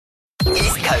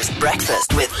Coast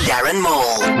Breakfast with Darren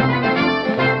Maul.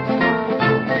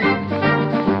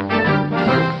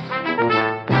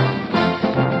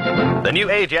 The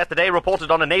New Age yesterday reported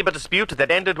on a neighbour dispute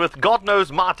that ended with God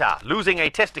knows Marta losing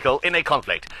a testicle in a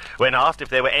conflict. When asked if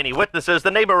there were any witnesses, the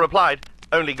neighbour replied,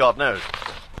 "Only God knows."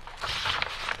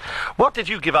 What did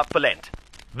you give up for Lent?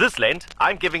 This Lent,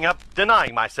 I'm giving up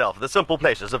denying myself the simple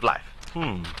pleasures of life.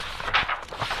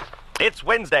 It's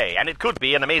Wednesday, and it could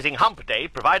be an amazing hump day,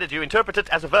 provided you interpret it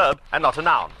as a verb and not a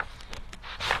noun.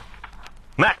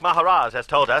 Mac Maharaj has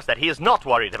told us that he is not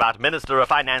worried about Minister of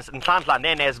Finance Nhlanhla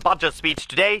Nene's budget speech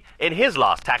today. In his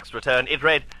last tax return, it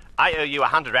read, "I owe you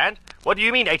 100 rand. What do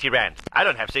you mean 80 rand? I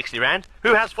don't have 60 rand.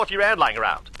 Who has 40 rand lying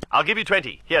around? I'll give you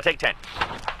 20. Here, take 10.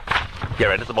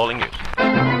 Here ended the morning news.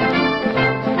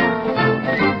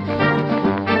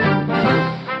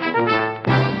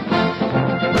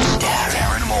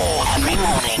 Darren Maul. Every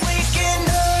morning. Waking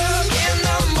up in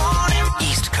the morning.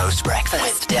 East Coast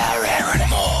Breakfast.